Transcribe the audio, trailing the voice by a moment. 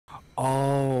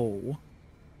Oh.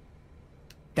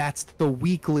 That's the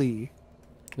weekly.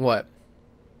 What?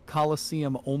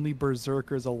 Coliseum, only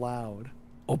berserkers allowed.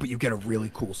 Oh, but you get a really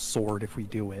cool sword if we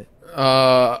do it.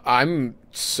 I'm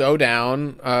so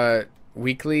down.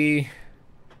 Weekly.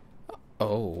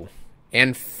 Oh.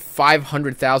 And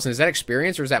 500,000. Is that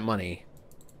experience or is that money?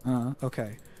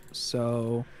 Okay.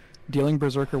 So, dealing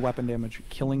berserker weapon damage,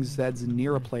 killing Zeds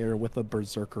near a player with a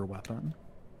berserker weapon.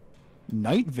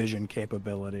 Night vision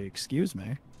capability, excuse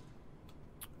me.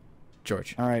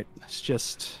 George. Alright, let's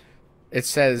just... It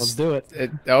says... Let's do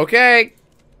it. Okay.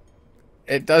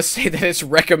 It does say that it's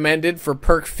recommended for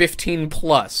perk 15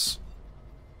 plus.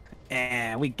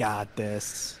 We got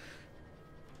this.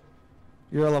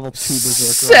 You're a level 2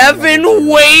 berserker. 7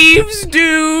 waves,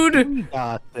 dude! We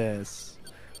got this.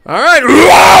 Alright.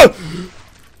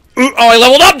 Oh, I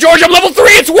leveled up, George! I'm level 3!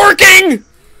 It's working!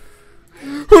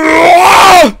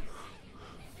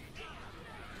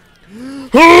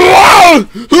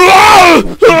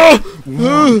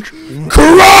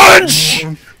 Crunch!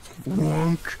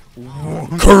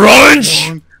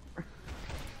 Crunch!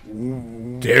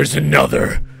 There's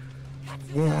another.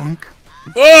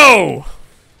 Oh!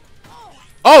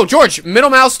 Oh, George, middle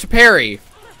mouse to parry.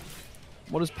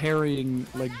 What does parrying,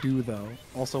 like, do, though?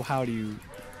 Also, how do you...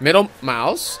 Middle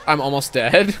mouse? I'm almost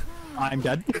dead. I'm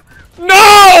dead.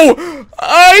 No!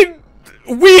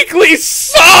 Weekly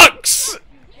sucks!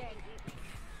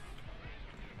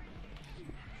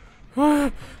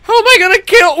 How am I gonna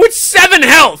kill with 7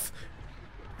 health?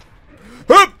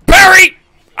 Parry!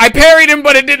 I parried him,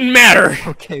 but it didn't matter.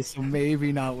 Okay, so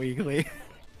maybe not weekly.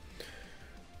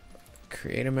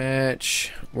 Create a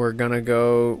match. We're gonna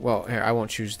go... Well, here, I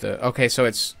won't choose the... Okay, so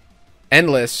it's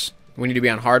endless. We need to be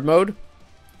on hard mode?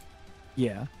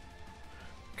 Yeah.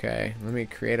 Okay, let me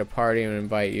create a party and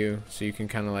invite you so you can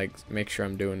kind of, like, make sure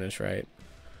I'm doing this right.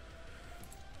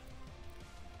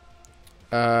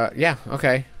 Yeah,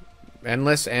 okay.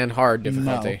 Endless and hard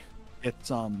difficulty. No,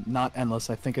 it's, not endless.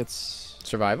 I think it's...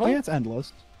 Survival? Oh, yeah, it's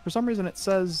endless. For some reason, it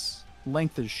says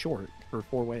length is short for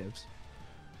 4 waves.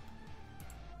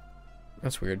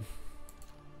 That's weird.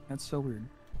 That's so weird.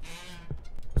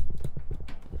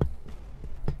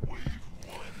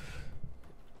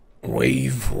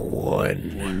 Wave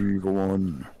 1. Wave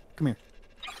 1. Come here.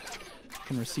 I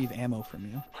can receive ammo from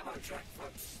you.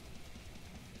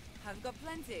 I've got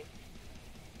plenty.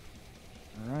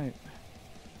 Alright.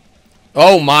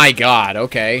 Oh my god,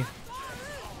 okay.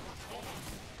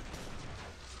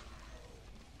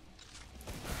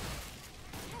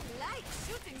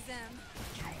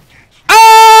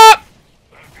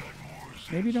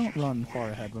 Maybe don't run far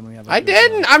ahead when we have a I good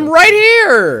didn't! shot. I'm right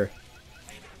here!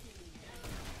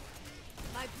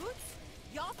 My boots,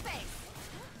 your face.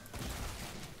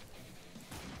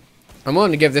 I'm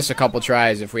willing to give this a couple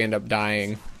tries if we end up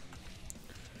dying.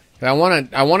 I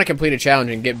wanna complete a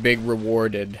challenge and get big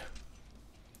rewarded.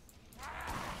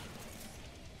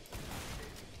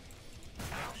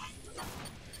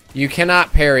 You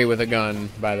cannot parry with a gun,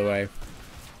 by the way.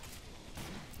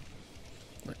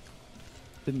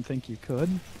 Didn't think you could.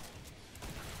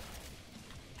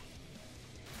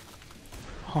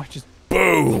 Oh, I just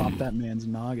Boom! popped that man's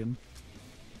noggin.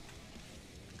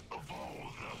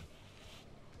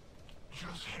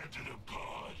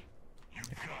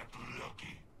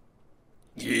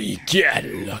 You got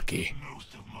lucky.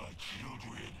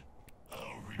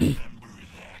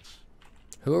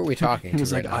 Who are we talking to?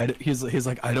 He's like, right now? he's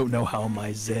like, I don't know how my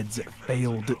Zeds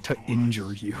failed to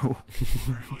injure you.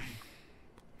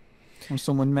 Was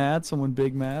someone mad? Someone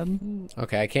big mad?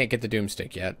 Okay, I can't get the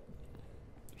doomstick yet.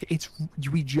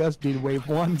 We just did wave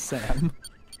 1, Sam.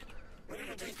 The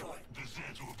Zeds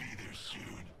will be there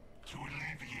soon to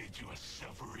alleviate your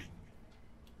suffering.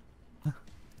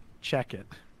 Check it.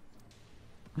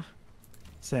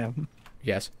 Sam,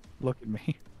 Yes. look at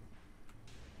me.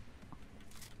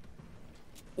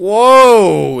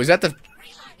 Whoa! Is that the...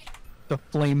 The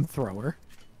flamethrower.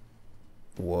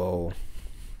 Whoa.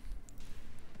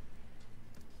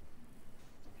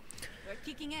 We're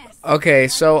kicking ass. Okay,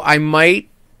 so I might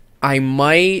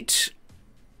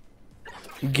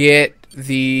get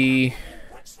the...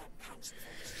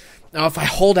 Now, if I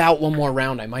hold out one more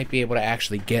round, I might be able to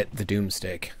actually get the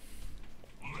doomstick.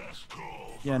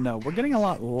 Yeah, no, we're getting a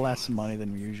lot less money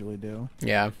than we usually do.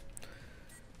 Yeah.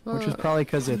 Which is probably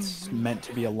because it's meant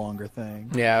to be a longer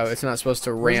thing. Yeah, it's not supposed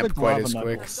to Where's the ramp quite as glove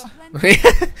quick.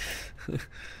 knuckles?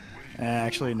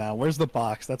 Actually, no. Where's the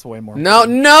box? That's way more No,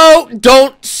 fun. no!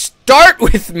 Don't start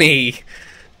with me!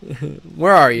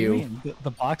 Where are What do you you? mean?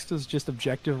 The box is just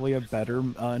objectively a better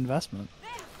investment.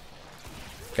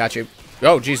 Got you.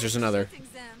 Oh, jeez, there's another.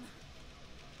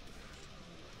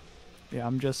 Yeah,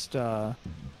 I'm just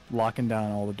locking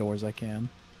down all the doors I can.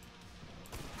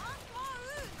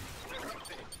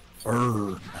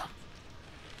 Burn.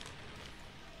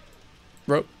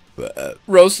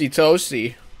 Roasty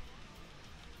toasty.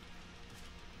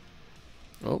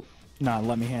 Oh. Nah,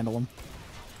 let me handle them.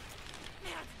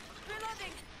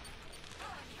 Reloading.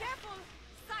 Careful,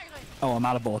 siren. Oh, I'm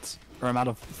out of bullets. Or I'm out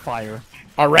of fire.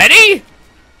 Already?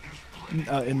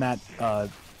 In that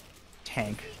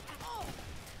tank.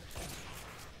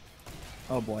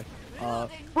 Oh boy.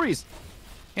 Freeze!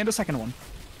 And a second one.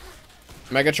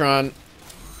 Megatron.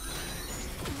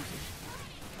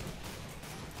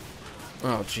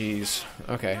 Oh, jeez.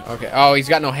 Okay, okay. Oh, he's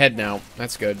got no head now.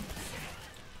 That's good.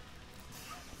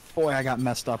 Boy, I got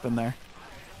messed up in there.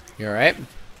 You alright?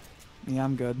 Yeah,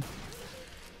 I'm good.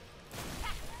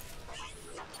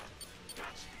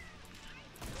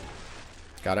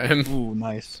 Got him. Ooh,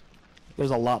 nice.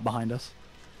 There's a lot behind us.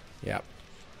 Yep.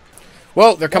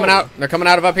 Whoa, they're coming out. They're coming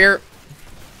out of up here.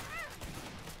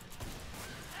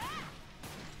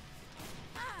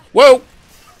 Whoa!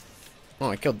 Oh,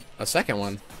 I killed a second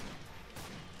one.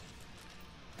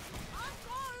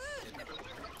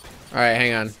 Alright,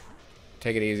 hang on.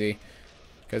 Take it easy.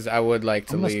 Because I would like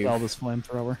to I'm gonna leave. spell this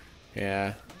flamethrower.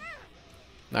 Yeah.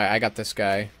 Alright, I got this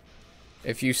guy.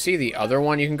 If you see the other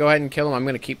one, you can go ahead and kill him. I'm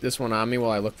going to keep this one on me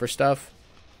while I look for stuff.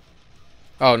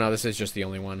 Oh, no, this is just the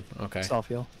only one. Okay.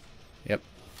 Self-heal. Yep.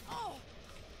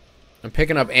 I'm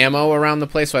picking up ammo around the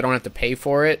place so I don't have to pay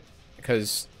for it.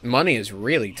 Because money is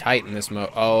really tight in this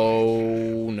mode.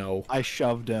 Oh, no. I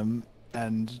shoved him,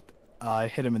 and I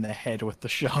hit him in the head with the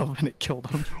shove, and it killed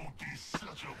him. Don't be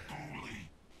such a bully.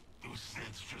 Those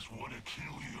Zeds just want to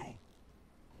kill you.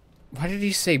 Why did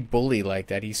he say bully like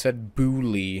that? He said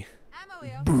beuelly. Ammo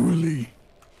here. Bully.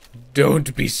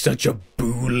 Don't be such a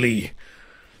bully.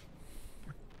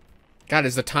 God,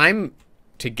 is the time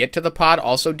to get to the pod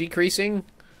also decreasing?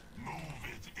 Move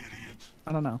it, idiot.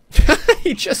 I don't know.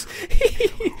 he just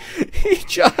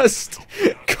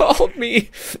called me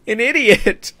an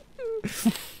idiot.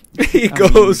 He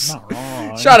goes, not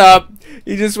wrong. shut up.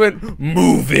 He just went,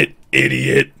 move it,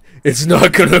 idiot. It's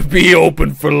not gonna be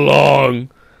open for long.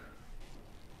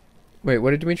 Wait,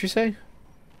 what did Dimitri say?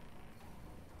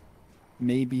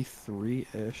 Maybe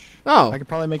 3-ish. Oh, I could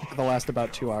probably make it to the last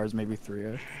about 2 hours, maybe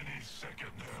 3-ish. Any second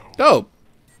now. dope.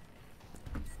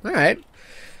 All right.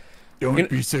 Don't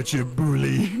be such a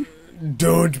bully.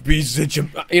 Don't be such a.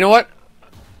 You know what?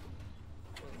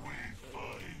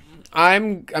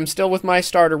 I'm still with my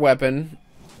starter weapon.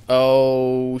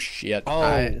 Oh shit!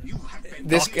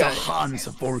 This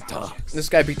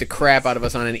guy beat the crap out of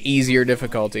us on an easier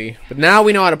difficulty. But now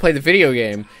we know how to play the video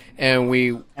game, and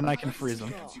I can freeze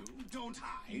him.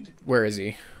 where is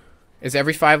he? Is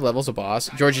every 5 levels a boss?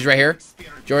 George, he's right here.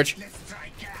 George.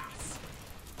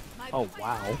 Oh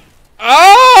wow.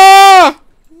 Ah!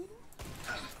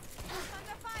 Under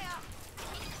fire.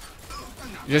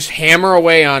 Just hammer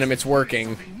away on him. It's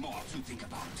working.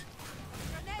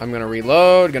 I'm gonna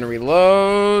reload.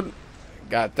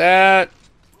 Got that.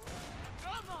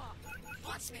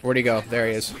 Where'd he go? There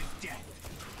he is.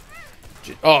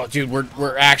 Oh, dude,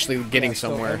 we're actually getting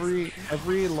somewhere. So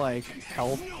every like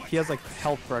health, he has like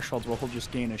health thresholds where he'll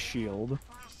just gain a shield.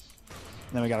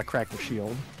 Then we gotta crack the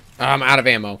shield. I'm out of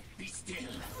ammo.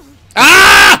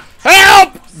 Ah!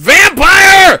 Help!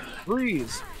 Vampire!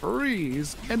 Freeze,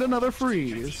 freeze, and another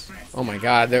freeze. Oh my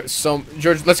God, there's so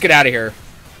George. Let's get out of here.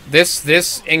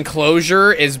 This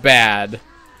enclosure is bad,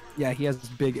 Yeah, he has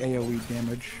big AOE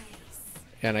damage.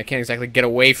 and I can't exactly get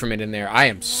away from it in there. I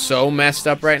am so messed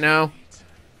up right now.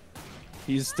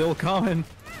 He's still coming.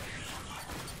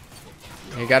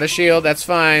 He got a shield. That's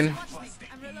fine.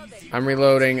 I'm reloading. I'm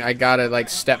reloading. I gotta like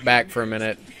step back for a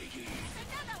minute.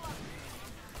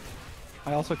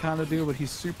 I also kind of do, but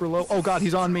he's super low. Oh god,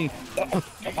 he's on me.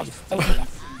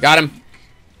 Got him.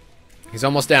 He's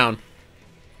almost down.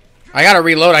 I gotta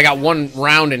reload. I got 1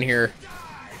 round in here.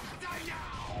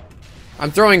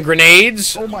 I'm throwing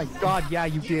grenades. Oh my god, yeah,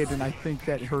 you did, and I think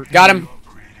that hurt. Got him.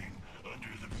 Operating under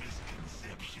the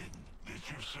misconception that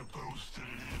you're supposed to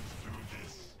live through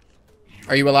this.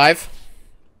 Are you alive?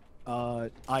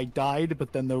 I died,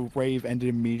 but then the wave ended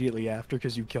immediately after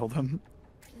because you killed him.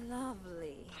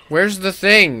 Lovely. Where's the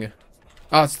thing?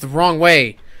 Oh, it's the wrong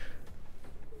way.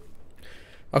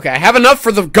 Okay, I have enough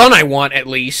for the gun I want, at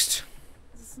least.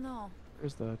 The snow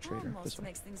Where's the trader? This almost way.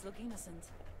 makes things look innocent.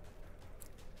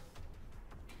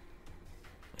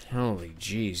 Holy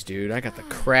jeez, dude. I got the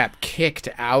crap kicked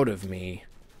out of me.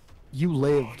 You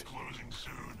lived. Closing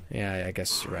soon, Yeah, I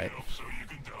guess you're right. so you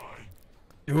can die.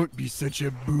 Don't be such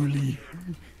a bully.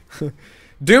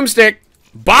 Doomstick!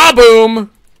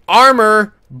 Ba-boom!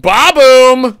 Armor!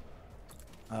 Ba-boom!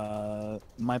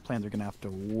 My plans are gonna have to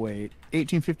wait.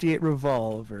 1858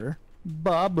 revolver.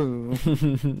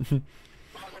 Baboom.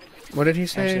 What did he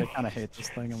say? Actually, I kind of hate this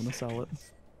thing. I'm gonna sell it.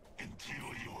 until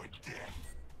your death.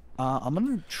 I'm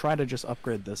gonna try to just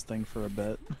upgrade this thing for a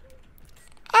bit.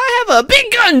 I have a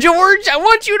big gun, George! I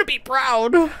want you to be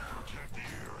proud!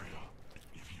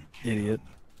 Idiot.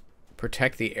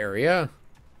 Protect the area?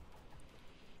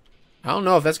 I don't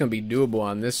know if that's gonna be doable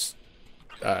on this,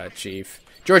 chief.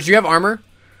 George, do you have armor?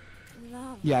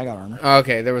 Love. Yeah, I got armor.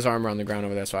 Okay, there was armor on the ground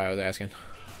over there, that's why I was asking.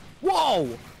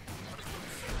 Whoa!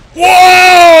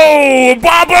 Whoa!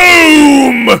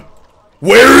 Ba-boom!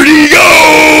 Where'd he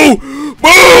go?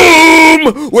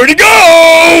 Boom! Where'd he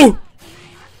go?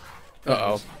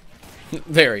 Uh-oh.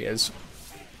 There he is.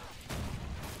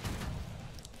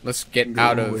 Let's get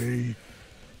out of... You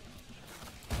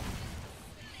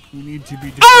need to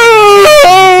be.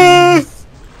 Ah!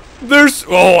 There's...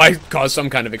 Oh, I caused some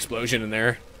kind of explosion in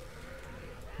there.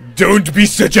 Don't be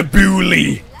such a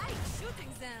beuelly! Like shooting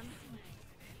them.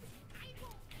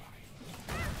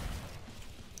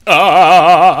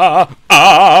 Ah!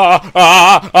 Ah!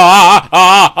 Ah! Ah!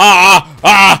 Ah!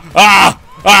 Ah! Ah!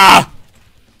 Ah!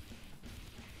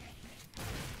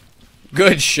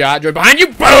 Good shot, George. Behind you,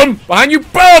 boom! Behind you,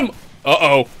 boom!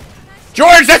 Uh-oh.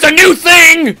 George, that's a new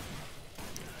thing!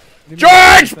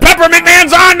 George! Peppermint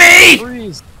Man's on me!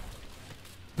 Freeze.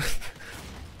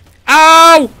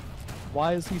 Ow!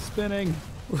 Why is he spinning?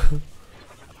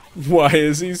 Why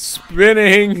is he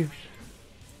spinning?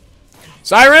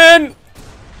 Siren!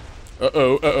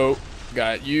 Uh-oh, uh-oh.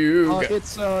 Got you.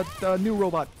 It's the new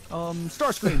robot.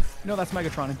 Starscream. No, that's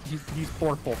Megatron. He's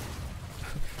purple.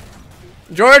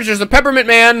 George, there's a Peppermint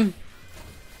Man.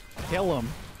 Kill him.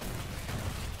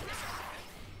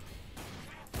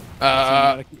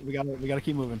 We gotta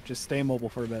keep moving. Just stay mobile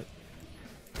for a bit.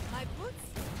 My boots,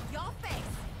 your face.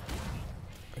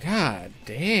 God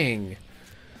dang.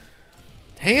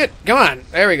 Dang it. Come on.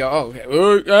 There we go. Oh,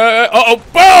 okay. Uh-oh,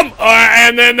 boom!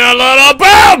 And then a little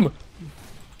boom!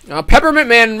 Peppermint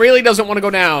Man really doesn't want to go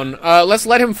down. Let's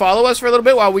let him follow us for a little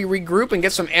bit while we regroup and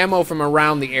get some ammo from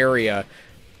around the area.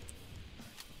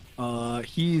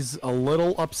 He's a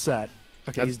little upset.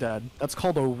 Okay, he's dead. That's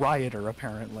called a rioter,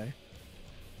 apparently.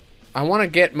 I want to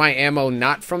get my ammo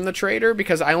not from the trader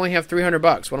because I only have 300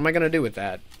 bucks. What am I going to do with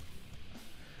that?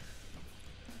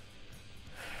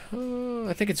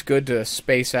 I think it's good to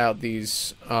space out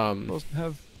these, Supposed to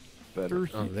have better.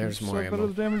 Oh, there's more better ammo.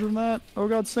 damage than that. Oh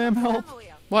god, Sam, help!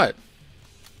 What?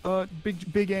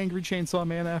 Big angry chainsaw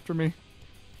man after me.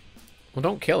 Well,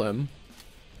 don't kill him.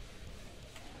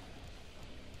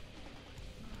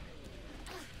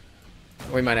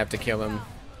 We might have to kill him.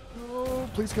 Oh,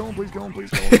 please kill him! Please kill him! Please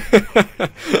kill him!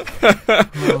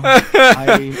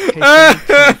 I hate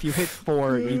that if you hit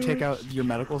 4, you take out your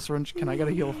medical syringe. Can I get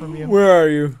a heal from you? Where are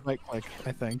you? Right click,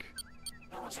 I think.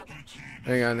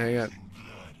 Hang on, hang on.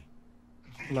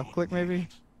 Left click, maybe?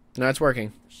 No, it's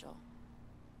working. Sure.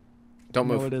 Don't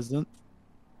No, move. it isn't.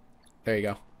 There you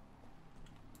go.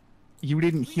 You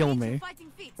didn't heal We need me. some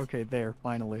fighting feet. Okay, there,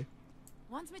 finally.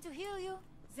 Want me to heal you?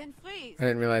 Then freeze. I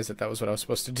didn't realize that that was what I was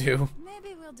supposed to do.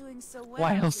 Maybe we're doing so well.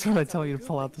 Why else would I that tell you to we're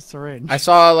pull good. out the syringe? I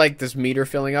saw, like, this meter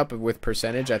filling up with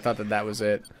percentage. I thought that that was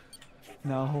it.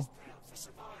 No.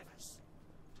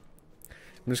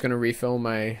 I'm just gonna refill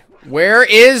my... Where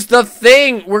is the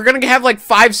thing? We're gonna have, like,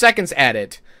 5 seconds at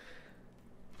it.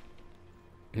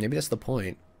 Maybe that's the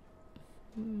point.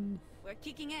 We're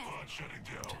kicking ass. Shutting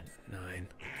down. 9,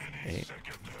 Any 8.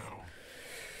 second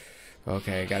now.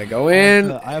 Okay, gotta go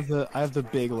in. I have the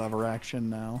big lever action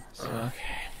now. So Okay.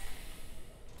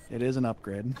 it is an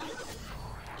upgrade.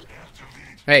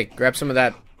 Hey, grab some of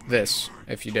that. This,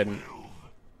 if you didn't.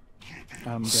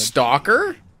 I'm good.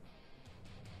 Stalker?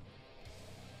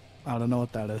 I don't know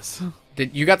what that is.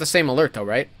 You got the same alert though,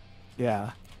 right?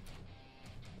 Yeah.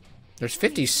 There's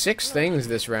 56 things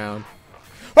this round.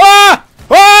 Ah!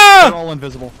 Ah! They're all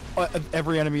invisible.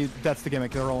 Every enemy, that's the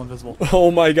gimmick. They're all invisible.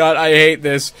 Oh my god, I hate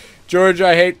this. George,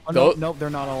 I hate... Oh, no, nope, they're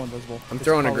not all invisible. I'm It's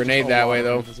throwing a probably grenade just that lot way, of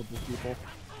though. invisible people.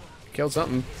 Killed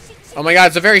something. Oh my god,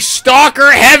 it's a very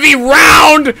stalker-heavy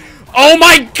round! Oh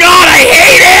my god, I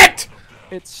hate it!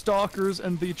 It's stalkers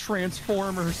and the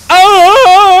Transformers.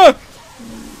 Ah!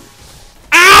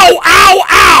 Ow! Ow!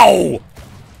 Ow!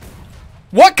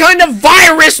 What kind of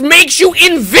virus makes you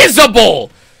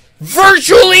invisible?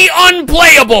 Virtually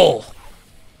unplayable!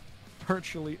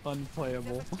 Virtually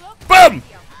unplayable. Boom!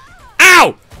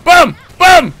 Ow! Boom!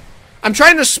 Boom! I'm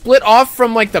trying to split off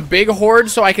from, like, the big horde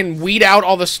so I can weed out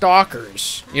all the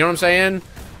stalkers. You know what I'm saying?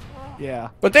 Yeah.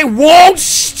 But they won't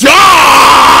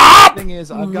Stop! Thing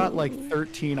is, I've got like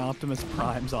 13 Optimus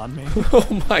Primes on me.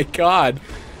 Oh my god.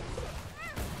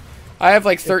 I have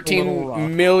like a little 13 rough.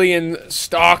 million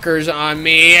stalkers on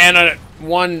me and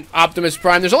one Optimus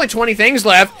Prime. There's only 20 things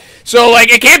left, so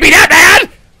like it can't be that bad!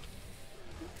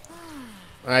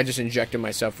 I just injected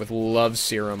myself with love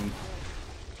serum.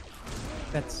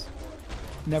 That's...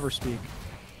 Never speak.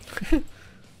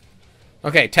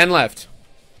 Okay, 10 left.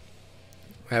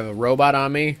 I have a robot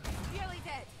on me. Nearly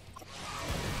dead.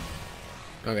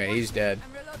 Okay, he's dead.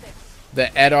 I'm reloaded.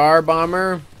 The EDR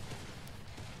bomber.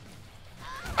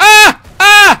 Ah!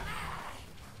 Ah!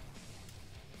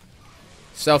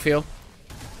 Self-heal.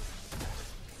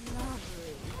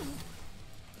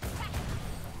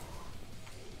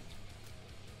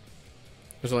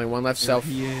 There's only one left. Self.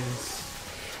 He is.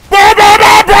 Boom! Boom!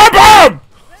 Boom! Boom! Boom!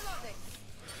 Reloading.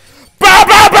 Boom!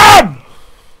 Boom! Boom!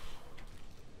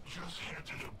 Just head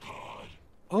to the pod.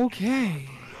 Okay.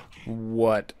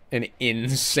 What an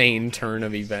insane turn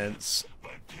of events. By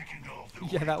picking off the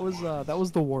Yeah, that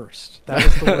was the worst. That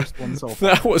was the worst one so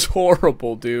far. That was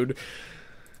horrible, dude.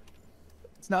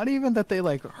 It's not even that they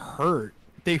like hurt.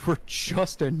 They were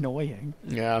just annoying.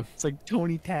 Yeah. It's like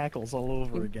Tony Tackles all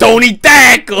over again. Tony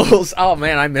Tackles! Oh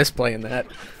man, I miss playing that.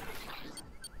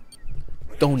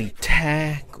 Tony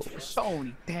Tackles.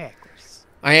 Tony Tackles.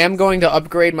 I am going to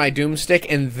upgrade my Doomstick,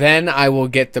 and then I will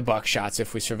get the buckshots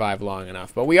if we survive long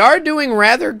enough. But we are doing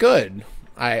rather good.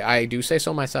 I do say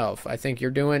so myself. I think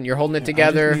you're holding it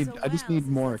together. I just need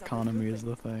more economy is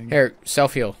the thing. Here,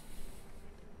 self-heal.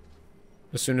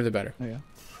 The sooner the better. Oh, yeah.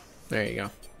 There you go.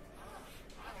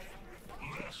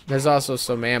 There's also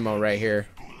some ammo right here.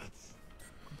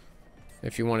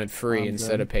 If you wanted free I'm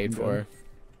instead good. of paid I'm for. good.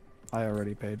 I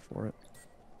already paid for it.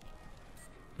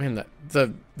 Man,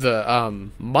 the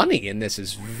money in this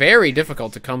is very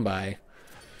difficult to come by.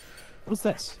 What's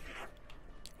this?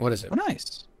 What is it? Oh,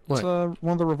 nice. What? It's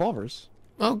one of the revolvers.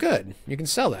 Oh, good. You can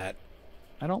sell that.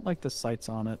 I don't like the sights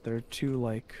on it. They're too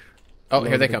like. Oh, low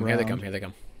here they to the come. Here they come. ground. Here they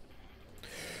come.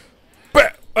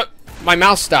 My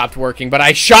mouse stopped working, but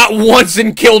I shot once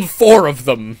and killed 4 of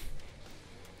them.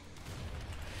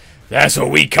 That's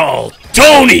what we call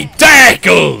Tony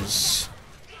Tackles.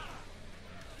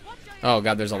 Oh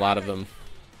god, there's a lot of them.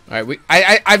 All right,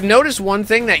 I've noticed one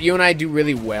thing that you and I do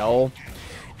really well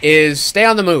is stay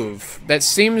on the move. That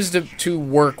seems to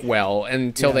work well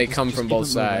until Yeah, they just- come just from keep both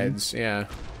it moving. sides. Yeah.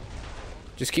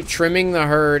 Just keep trimming the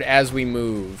herd as we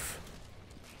move.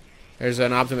 There's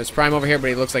an Optimus Prime over here, but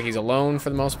he looks like he's alone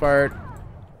for the most part.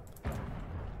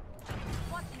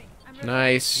 Watch me. I'm reloading.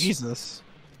 Nice. Jesus.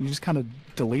 You just kind of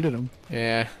deleted him.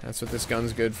 Yeah, that's what this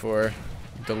gun's good for.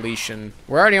 Deletion.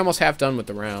 We're already almost half done with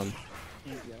the round.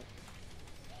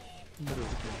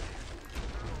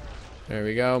 There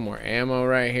we go. More ammo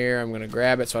right here. I'm going to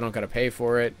grab it so I don't got to pay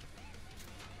for it.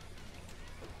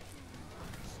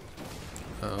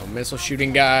 Oh, missile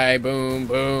shooting guy. Boom,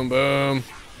 boom, boom.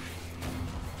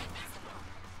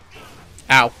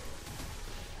 Ow.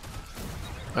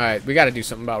 Alright, we got to do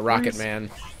something about Rocket Man.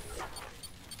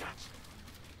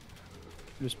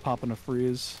 Just popping a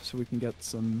freeze so we can get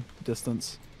some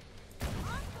distance.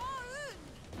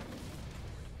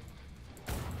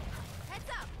 Heads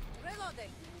up. Reloading.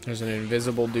 There's an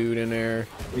invisible dude in there.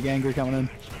 Big Angry coming in.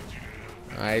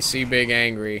 I see Big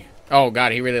Angry. Oh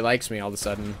god, he really likes me all of a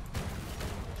sudden.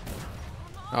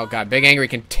 Oh god, Big Angry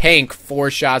can tank 4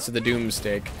 shots of the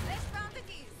Doomstick. Let's round the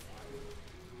keys.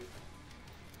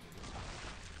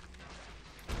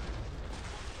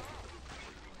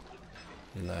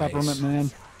 Peppermint Nice.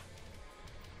 Man.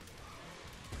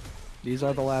 These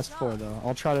are the last 4 though.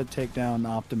 I'll try to take down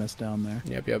Optimus down there.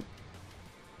 Yep, yep.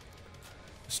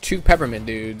 There's 2 peppermint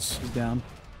dudes. He's down.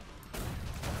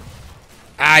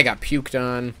 I got puked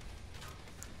on.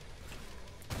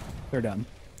 They're done.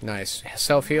 Nice.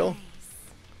 Self-heal.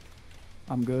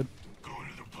 I'm good. Go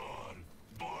to the pod.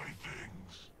 Buy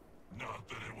things. Not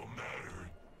that it will matter.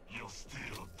 You'll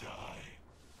still die.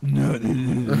 No.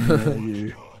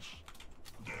 Gosh,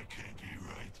 that can't be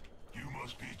right. You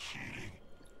must be cheating.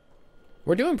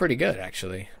 We're doing pretty good,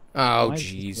 actually. Oh, Why is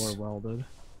this jeez. floor welded?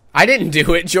 I didn't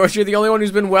do it, George. You're the only one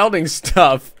who's been welding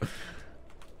stuff.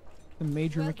 The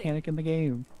major mechanic in the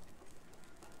game.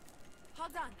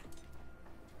 Hold on.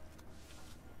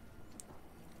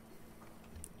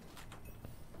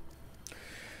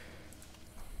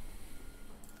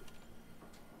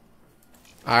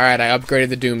 Alright, I upgraded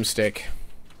the Doomstick.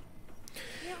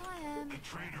 Here I am. The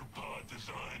trainer pod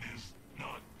design is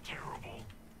not terrible.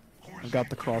 I've got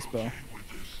the crossbow. With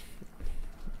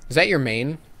this, Is that your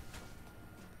main?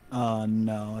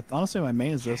 No. Honestly, my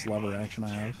main is this lever action I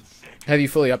have. Have you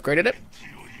fully upgraded it?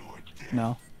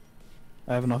 No.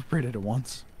 I haven't upgraded it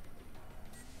once.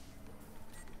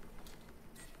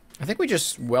 I think we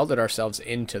just welded ourselves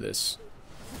into this.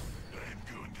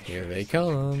 Here they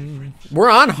come. We're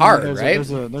on hard, right?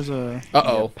 There's a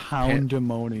Uh-oh.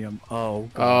 Pandemonium. Oh,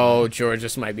 God. Oh, George,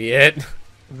 this might be it.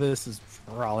 This is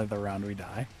probably the round we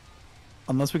die.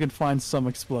 Unless we can find some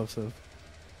explosive.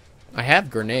 I have Weapon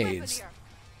grenades. here.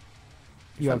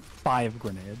 You have 5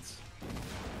 grenades.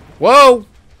 Whoa!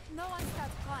 No one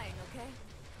starts flying, okay?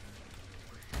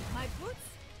 My boots?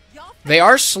 Your They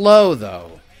are slow,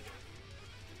 though.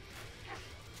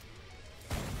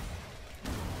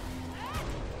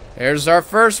 There's our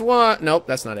first one. Nope,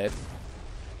 that's not it.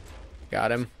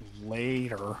 Got him.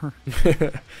 Later.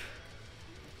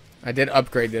 I did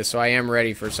upgrade this, so I am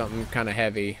ready for something kind of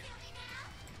heavy.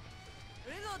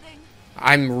 reloading.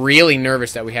 I'm really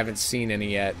nervous that we haven't seen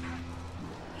any yet.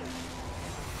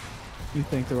 You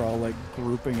think they're all like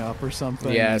grouping up or something?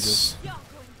 and Yes. just You're going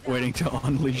down. waiting to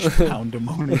unleash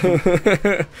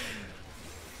Pandemonium.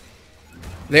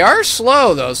 They are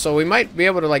slow, though, so we might be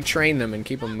able to, like, train them and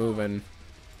keep them moving.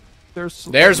 There's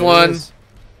There's there one. is.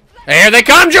 Here they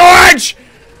come, George!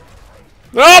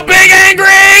 Oh, big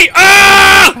angry!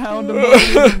 Ah!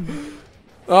 Pandemonium.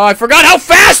 Oh, I forgot how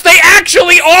fast they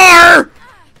actually are!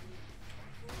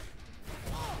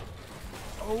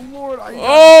 Oh Lord! I got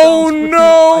Oh, doused between-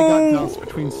 no! I got doused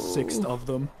between 6 of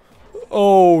them.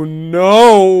 Oh,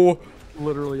 no!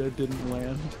 Literally, I didn't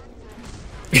land.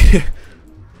 Set the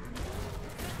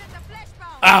flesh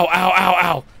bound. Ow, ow, ow,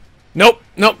 ow. Nope,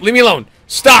 nope, leave me alone.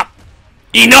 Stop!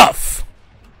 Enough!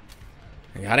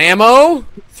 I got ammo.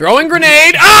 Throwing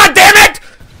grenade. Ah, damn it!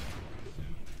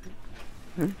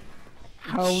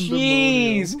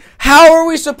 Jeez. How are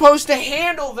we supposed to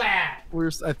handle that?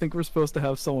 I think we're supposed to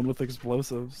have someone with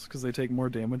explosives because they take more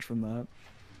damage from that.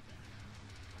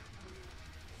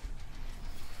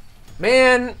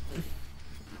 Man.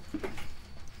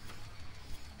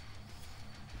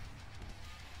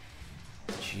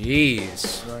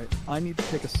 Jeez. Right. I need to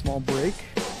take a small break.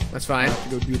 That's I fine. have to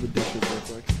go do the dishes real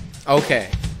quick. Okay.